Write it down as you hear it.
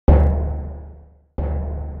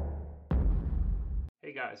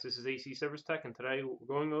Hey guys, this is acservicetech, and today what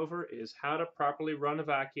we're going over is how to properly run a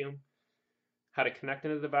vacuum, how to connect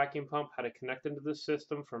into the vacuum pump, how to connect into the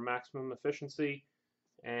system for maximum efficiency,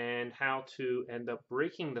 and how to end up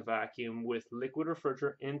breaking the vacuum with liquid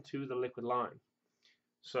refrigerant into the liquid line.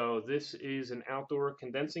 So this is an outdoor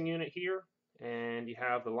condensing unit here, and you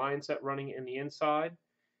have the line set running in the inside.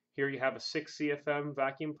 Here you have a 6 CFM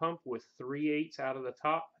vacuum pump with 3/8 out of the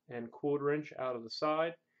top and 1/4 inch out of the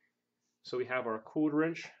side. So we have our 1/4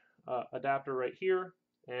 inch adapter right here,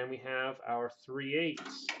 and we have our 3/8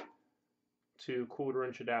 to 1/4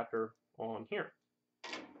 inch adapter on here.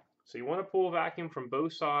 So you want to pull a vacuum from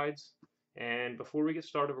both sides, and before we get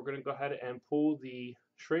started, we're going to go ahead and pull the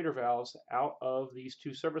Schrader valves out of these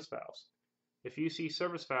two service valves. If you see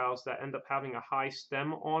service valves that end up having a high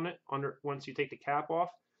stem on it once you take the cap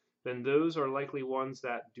off, then those are likely ones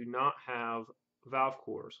that do not have valve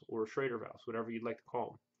cores or Schrader valves, whatever you'd like to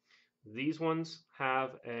call them. These ones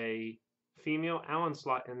have a female Allen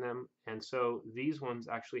slot in them, and so these ones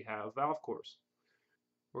actually have valve cores.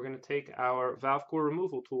 We're going to take our valve core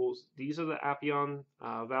removal tools. These are the Appion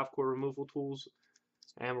valve core removal tools,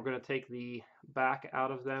 and we're going to take the back out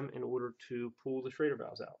of them in order to pull the Schrader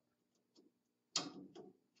valves out.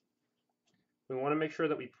 We want to make sure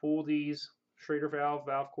that we pull these Schrader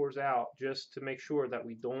valve cores out just to make sure that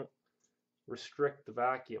we don't restrict the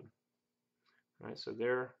vacuum. All right, so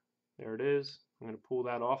there it is. I'm going to pull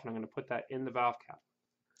that off, and I'm going to put that in the valve cap.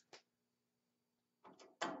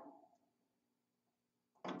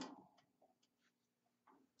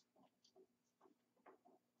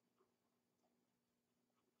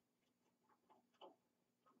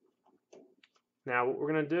 Now what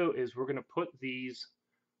we're going to do is we're going to put these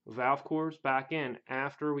valve cores back in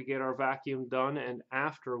after we get our vacuum done and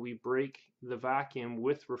after we break the vacuum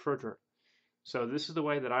with refrigerant. So this is the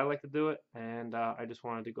way that I like to do it, and I just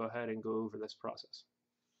wanted to go ahead and go over this process.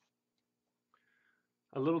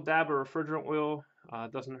 A little dab of refrigerant oil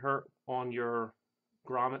doesn't hurt on your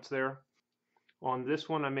grommets there. On this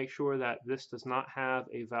one, I make sure that this does not have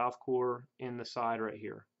a valve core in the side right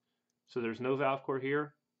here. So there's no valve core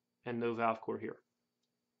here and no valve core here.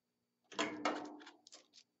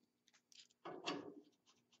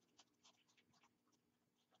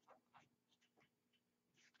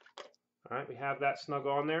 All right, we have that snug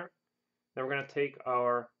on there. Then we're going to take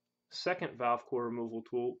our second valve core removal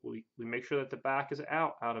tool. We make sure that the back is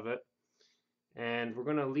out of it, and we're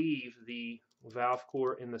going to leave the valve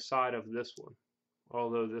core in the side of this one,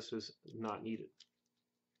 although this is not needed.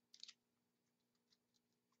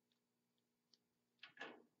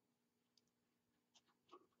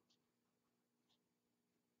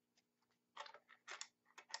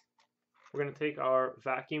 We're going to take our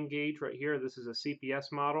vacuum gauge right here. This is a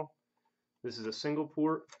CPS model. This is a single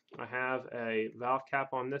port. I have a valve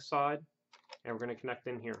cap on this side, and we're going to connect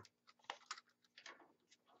in here.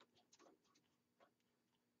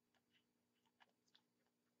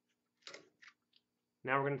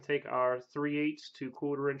 Now we're going to take our 3/8 to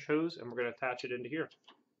 1/4 inch hose, and we're going to attach it into here.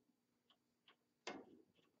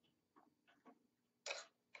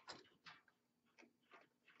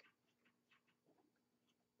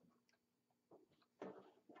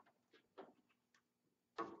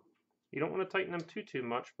 You don't want to tighten them too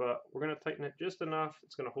much, but we're going to tighten it just enough.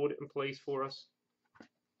 It's going to hold it in place for us.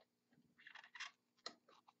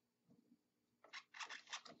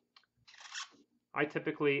 I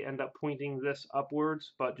typically end up pointing this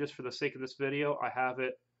upwards, but just for the sake of this video, I have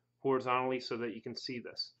it horizontally so that you can see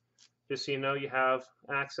this. Just so you know, you have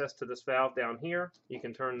access to this valve down here. You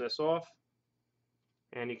can turn this off,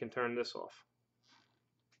 and you can turn this off.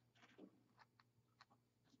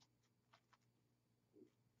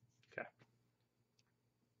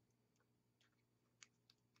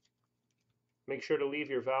 Make sure to leave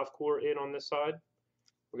your valve core in on this side.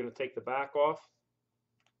 We're going to take the back off.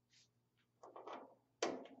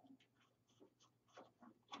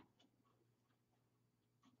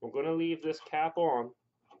 We're going to leave this cap on.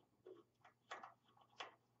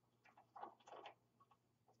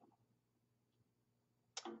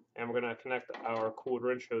 And we're going to connect our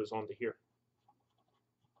 1/4 inch hose onto here.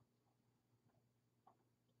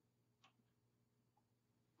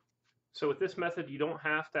 So with this method, you don't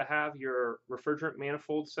have to have your refrigerant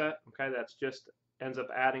manifold set. Okay, that's just ends up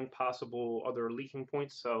adding possible other leaking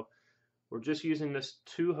points. So we're just using this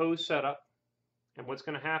 2-hose setup. And what's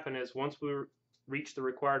going to happen is once we reach the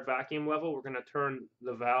required vacuum level, we're going to turn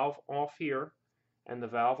the valve off here and the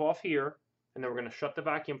valve off here, and then we're going to shut the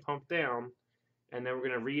vacuum pump down, and then we're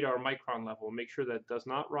going to read our micron level and make sure that it does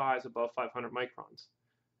not rise above 500 microns.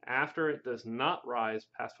 After it does not rise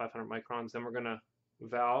past 500 microns, then we're going to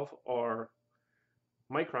valve our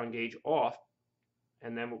micron gauge off,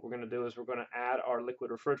 And then what we're going to do is we're going to add our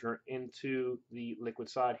liquid refrigerant into the liquid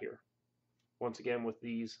side here. Once again with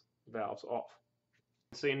these valves off.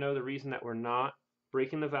 So you know the reason that we're not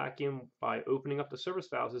breaking the vacuum by opening up the service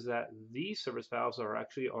valves is that these service valves are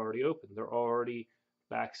actually already open. They're already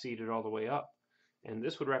back seated all the way up. And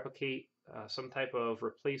this would replicate some type of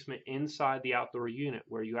replacement inside the outdoor unit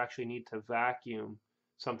where you actually need to vacuum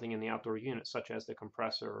something in the outdoor unit, such as the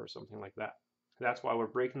compressor or something like that. That's why we're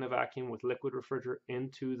breaking the vacuum with liquid refrigerant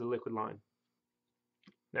into the liquid line.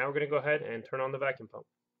 Now we're going to go ahead and turn on the vacuum pump.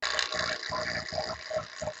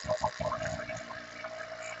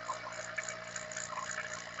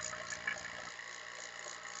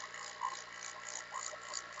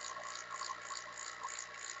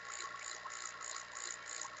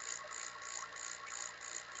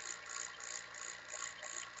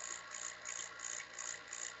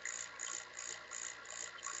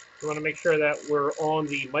 You want to make sure that we're on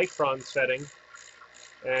the Micron setting,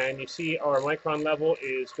 and you see our Micron level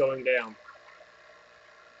is going down.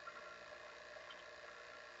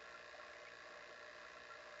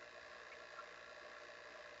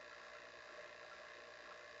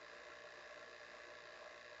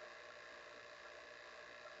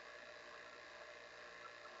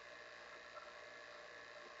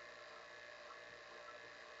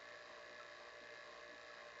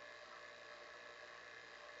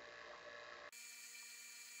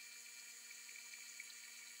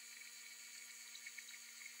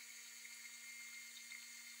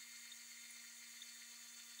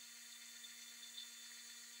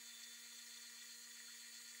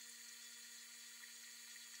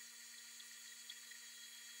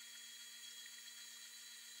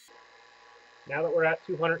 Now that we're at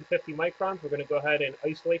 250 microns, we're going to go ahead and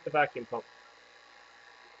isolate the vacuum pump.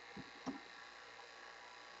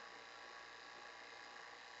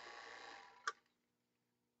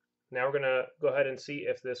 Now we're going to go ahead and see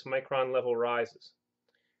if this micron level rises.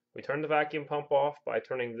 We turn the vacuum pump off by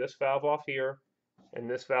turning this valve off here and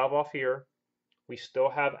this valve off here. We still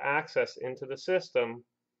have access into the system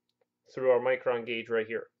through our micron gauge right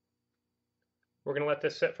here. We're going to let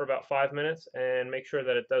this sit for about 5 minutes and make sure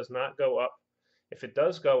that it does not go up. If it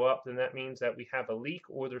does go up, then that means that we have a leak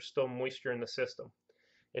or there's still moisture in the system.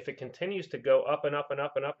 If it continues to go up and up and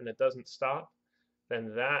up and up and it doesn't stop,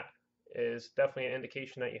 then that is definitely an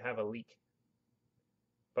indication that you have a leak.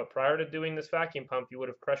 But prior to doing this vacuum pump, you would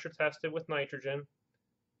have pressure tested with nitrogen.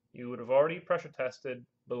 You would have already pressure tested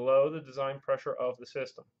below the design pressure of the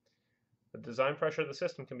system. The design pressure of the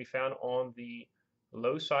system can be found on the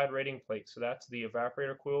low side rating plate. So that's the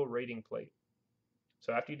evaporator coil rating plate.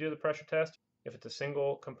 So after you do the pressure test, if it's a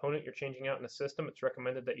single component you're changing out in the system, it's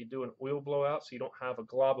recommended that you do an oil blowout so you don't have a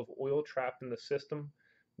glob of oil trapped in the system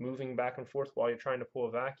moving back and forth while you're trying to pull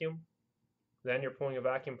a vacuum. Then you're pulling a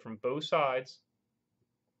vacuum from both sides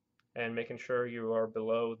and making sure you are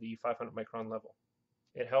below the 500 micron level.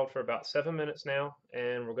 It held for about 7 minutes now,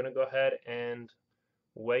 and we're going to go ahead and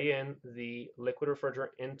weigh in the liquid refrigerant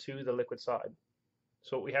into the liquid side.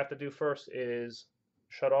 So what we have to do first is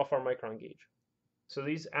shut off our micron gauge. So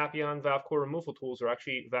these Appion valve core removal tools are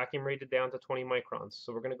actually vacuum rated down to 20 microns.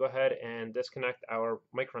 So we're going to go ahead and disconnect our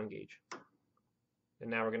micron gauge. And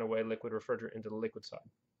now we're going to weigh liquid refrigerant into the liquid side.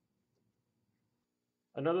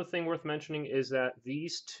 Another thing worth mentioning is that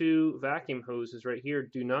these two vacuum hoses right here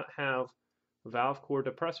do not have valve core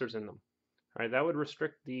depressors in them. All right, that would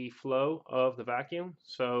restrict the flow of the vacuum,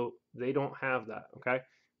 so they don't have that. Okay.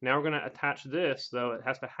 Now we're going to attach this, though it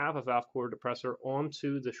has to have a valve core depressor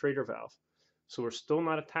onto the Schrader valve. So we're still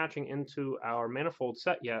not attaching into our manifold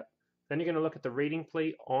set yet. Then you're going to look at the rating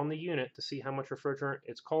plate on the unit to see how much refrigerant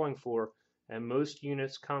it's calling for. And most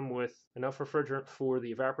units come with enough refrigerant for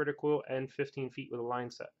the evaporator coil and 15 feet with a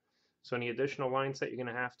line set. So any additional line set, you're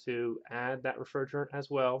going to have to add that refrigerant as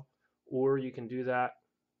well, or you can do that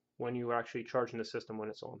when you are actually charging the system when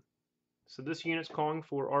it's on. So this unit's calling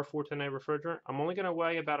for R410A refrigerant. I'm only going to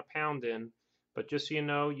weigh about a pound in, but just so you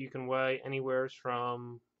know, you can weigh anywhere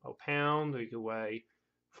from a pound, or you can weigh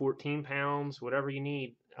 14 pounds, whatever you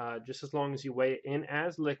need, just as long as you weigh it in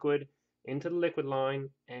as liquid into the liquid line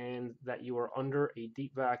and that you are under a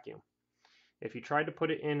deep vacuum. If you try to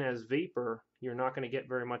put it in as vapor, you're not going to get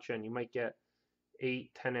very much in. You might get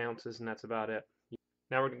 8-10 ounces, and that's about it.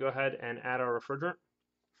 Now we're going to go ahead and add our refrigerant.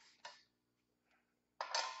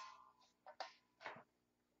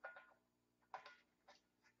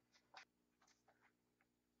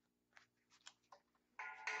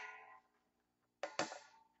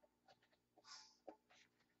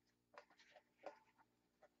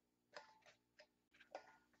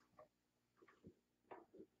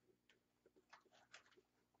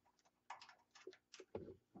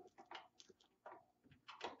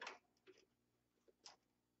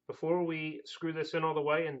 before we screw this in all the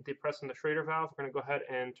way and depressing the Schrader valve, we're going to go ahead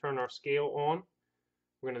and turn our scale on.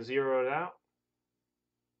 We're going to zero it out.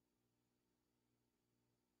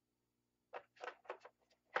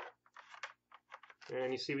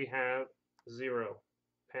 And you see we have 0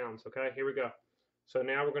 pounds. Okay, here we go. So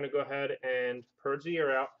now we're going to go ahead and purge the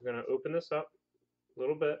air out. We're going to open this up a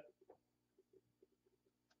little bit.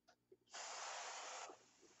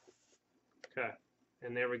 Okay,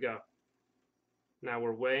 and there we go. Now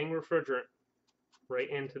we're weighing refrigerant right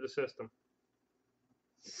into the system.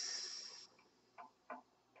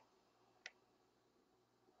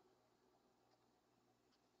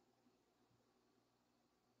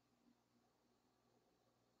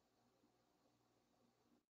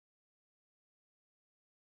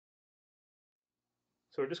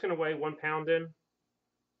 So we're just going to weigh 1 pound in.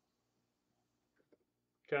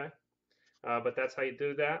 Okay, but that's how you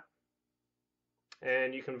do that.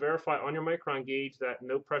 And you can verify on your Micron gauge that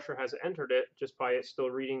no pressure has entered it just by it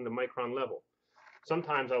still reading the Micron level.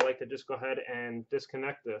 Sometimes I like to just go ahead and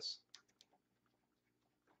disconnect this.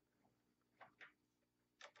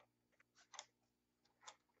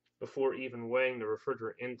 Before even weighing the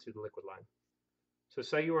refrigerant into the liquid line. So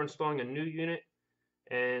say you were installing a new unit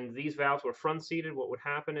and these valves were front seated, what would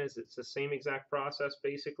happen is it's the same exact process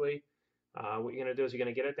basically. What you're going to do is you're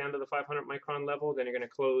going to get it down to the 500 micron level, then you're going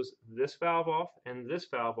to close this valve off and this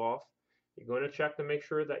valve off. You're going to check to make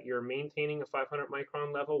sure that you're maintaining a 500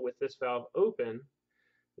 micron level with this valve open.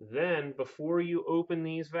 Then before you open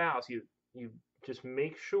these valves, you just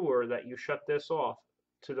make sure that you shut this off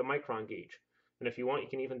to the Micron gauge. And if you want, you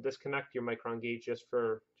can even disconnect your Micron gauge just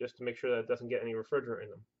to make sure that it doesn't get any refrigerant in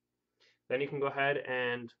them. Then you can go ahead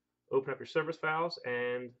and open up your service valves,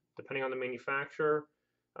 and depending on the manufacturer,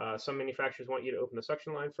 some manufacturers want you to open the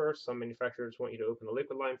suction line first, some manufacturers want you to open the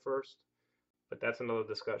liquid line first, but that's another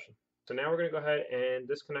discussion. So now we're going to go ahead and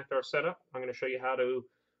disconnect our setup. I'm going to show you how to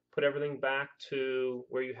put everything back to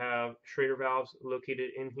where you have Schrader valves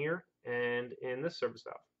located in here and in this service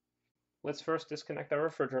valve. Let's first disconnect our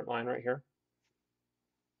refrigerant line right here.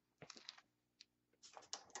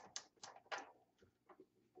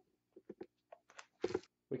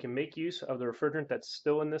 We can make use of the refrigerant that's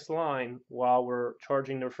still in this line while we're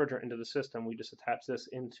charging the refrigerant into the system. We just attach this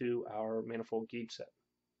into our manifold gauge set.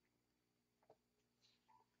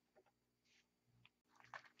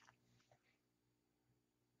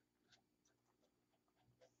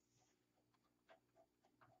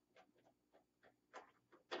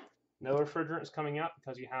 No refrigerant is coming out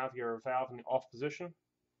because you have your valve in the off position.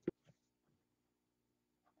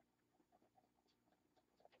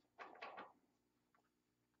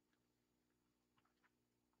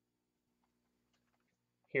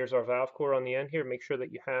 Here's our valve core on the end here. Make sure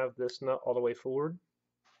that you have this nut all the way forward.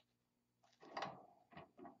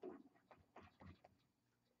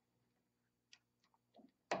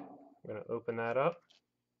 I'm going to open that up.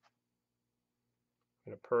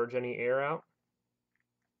 I'm going to purge any air out.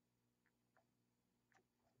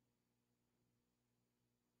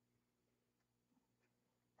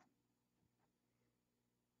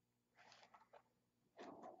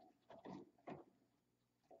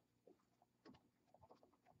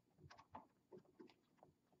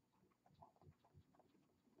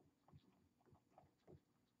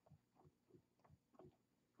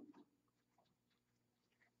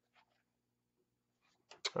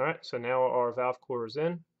 All right, so now our valve core is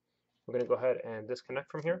in. We're going to go ahead and disconnect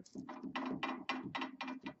from here.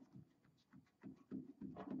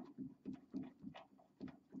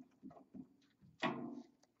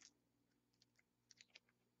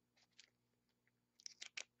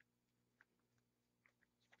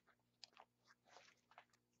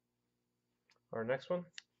 Our next one.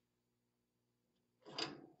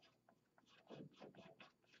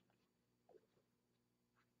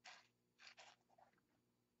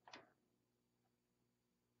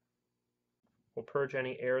 We'll purge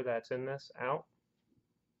any air that's in this out.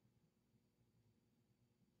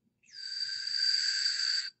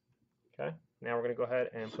 Okay, now we're going to go ahead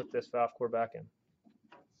and put this valve core back in.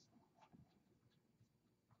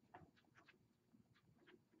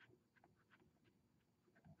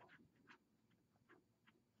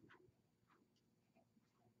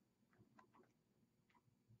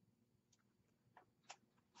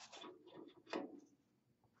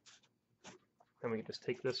 Then we can just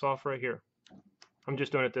take this off right here. I'm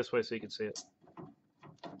just doing it this way so you can see it.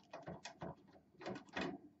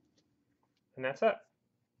 And that's it.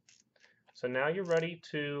 So now you're ready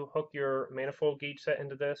to hook your manifold gauge set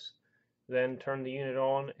into this, then turn the unit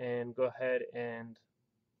on and go ahead and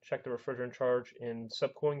check the refrigerant charge in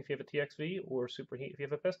subcooling if you have a TXV or superheat if you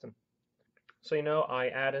have a piston. So you know, I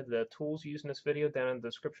added the tools used in this video down in the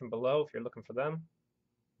description below if you're looking for them.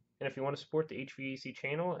 And if you want to support the HVAC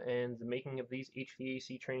channel and the making of these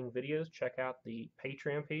HVAC training videos, check out the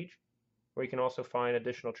Patreon page, where you can also find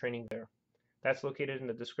additional training there. That's located in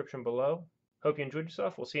the description below. Hope you enjoyed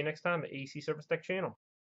yourself. We'll see you next time at AEC Service Tech channel.